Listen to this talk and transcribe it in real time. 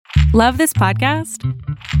Love this podcast?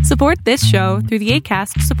 Support this show through the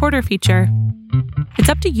Acast supporter feature. It's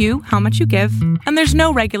up to you how much you give, and there's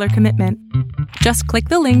no regular commitment. Just click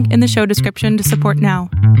the link in the show description to support now.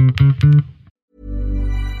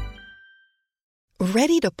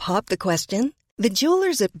 Ready to pop the question? The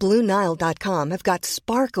jewelers at BlueNile.com have got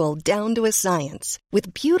sparkle down to a science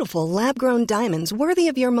with beautiful lab-grown diamonds worthy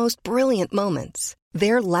of your most brilliant moments.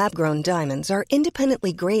 Their lab-grown diamonds are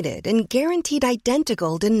independently graded and guaranteed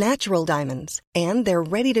identical to natural diamonds, and they're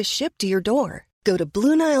ready to ship to your door. Go to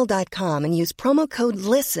BlueNile.com and use promo code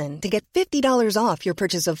LISTEN to get $50 off your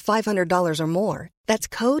purchase of $500 or more. That's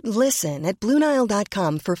code LISTEN at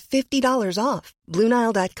BlueNile.com for $50 off.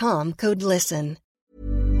 BlueNile.com, code LISTEN.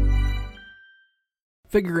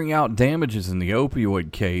 Figuring out damages in the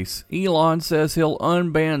opioid case, Elon says he'll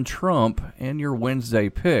unban Trump, and your Wednesday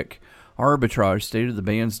pick. Arbitrage State of the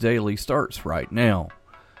Bands Daily starts right now.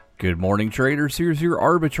 Good morning, traders. Here's your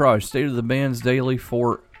Arbitrage State of the Bands Daily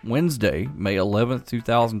for Wednesday, May 11th,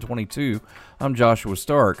 2022. I'm Joshua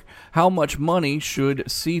Stark. How much money should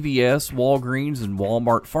CVS, Walgreens, and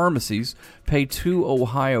Walmart pharmacies pay 2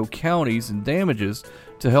 Ohio counties in damages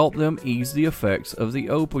to help them ease the effects of the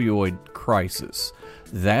opioid crisis?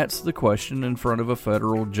 That's the question in front of a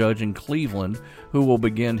federal judge in Cleveland, who will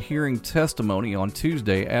begin hearing testimony on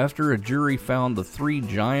Tuesday after a jury found the 3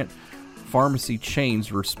 giant pharmacy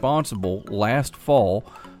chains responsible last fall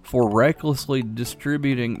for recklessly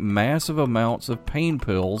distributing massive amounts of pain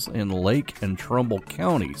pills in Lake and Trumbull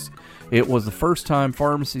counties. It was the first time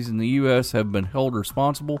pharmacies in the U.S. have been held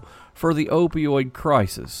responsible for the opioid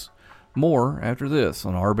crisis. More after this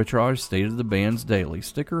on Arbitrage State of the Bands Daily.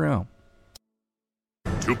 Stick around.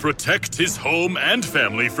 To protect his home and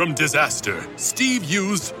family from disaster, Steve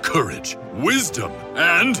used courage, wisdom,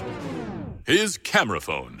 and his camera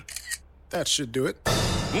phone. That should do it.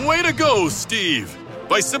 Way to go, Steve!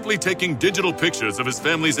 By simply taking digital pictures of his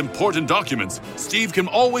family's important documents, Steve can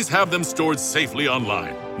always have them stored safely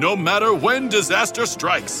online, no matter when disaster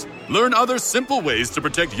strikes. Learn other simple ways to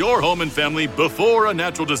protect your home and family before a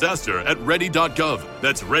natural disaster at ready.gov.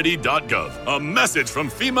 That's ready.gov. A message from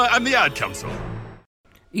FEMA and the Ad Council.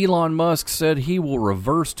 Elon Musk said he will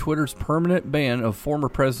reverse Twitter's permanent ban of former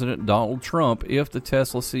President Donald Trump if the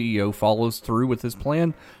Tesla CEO follows through with his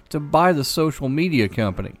plan to buy the social media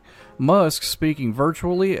company. Musk, speaking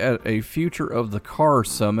virtually at a Future of the Car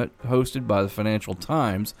summit hosted by the Financial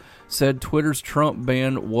Times, said Twitter's Trump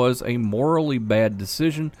ban was a morally bad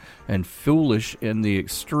decision and foolish in the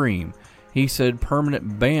extreme. He said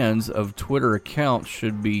permanent bans of Twitter accounts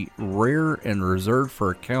should be rare and reserved for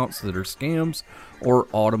accounts that are scams or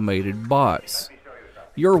automated bots.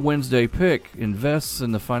 Your Wednesday pick invests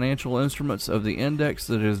in the financial instruments of the index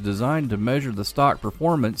that is designed to measure the stock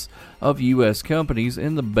performance of U.S. companies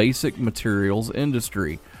in the basic materials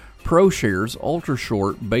industry. ProShares Ultra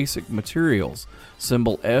Short Basic Materials,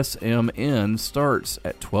 symbol SMN, starts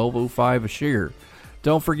at $12.05 a share.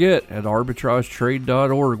 Don't forget, at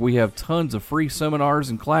arbitragetrade.org, we have tons of free seminars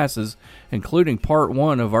and classes, including part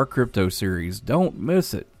 1 of our crypto series. Don't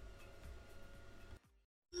miss it.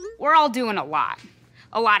 We're all doing a lot.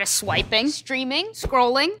 A lot of swiping, streaming,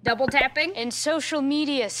 scrolling, double tapping, and social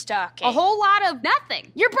media stalking. A whole lot of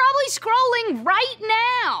nothing. You're probably scrolling right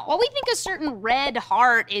now. While we think a certain red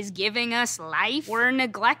heart is giving us life, we're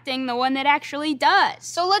neglecting the one that actually does.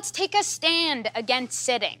 So let's take a stand against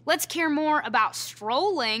sitting. Let's care more about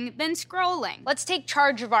strolling than scrolling. Let's take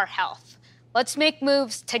charge of our health. Let's make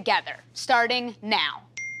moves together, starting now.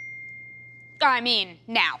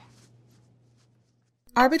 Now.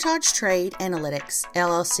 Arbitrage Trade Analytics,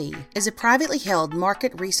 LLC, is a privately held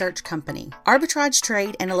market research company. Arbitrage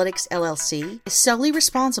Trade Analytics, LLC, is solely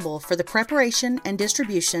responsible for the preparation and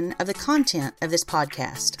distribution of the content of this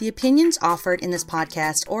podcast. The opinions offered in this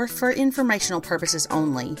podcast are for informational purposes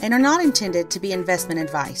only and are not intended to be investment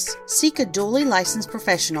advice. Seek a duly licensed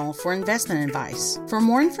professional for investment advice. For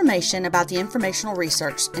more information about the informational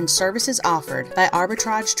research and services offered by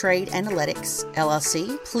Arbitrage Trade Analytics,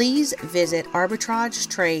 LLC, please visit arbitragetrade.com.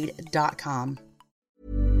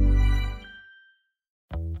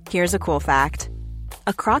 Here's a cool fact.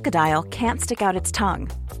 A crocodile can't stick out its tongue.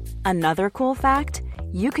 Another cool fact,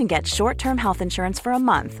 you can get short-term health insurance for a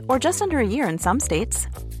month or just under a year in some states.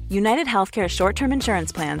 United Healthcare short-term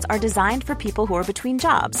insurance plans are designed for people who are between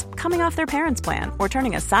jobs, coming off their parents' plan, or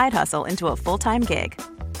turning a side hustle into a full-time gig.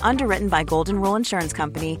 Underwritten by Golden Rule Insurance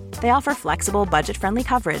Company, they offer flexible, budget-friendly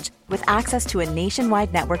coverage with access to a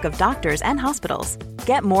nationwide network of doctors and hospitals.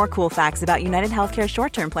 Get more cool facts about United Healthcare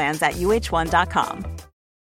short-term plans at uh1.com.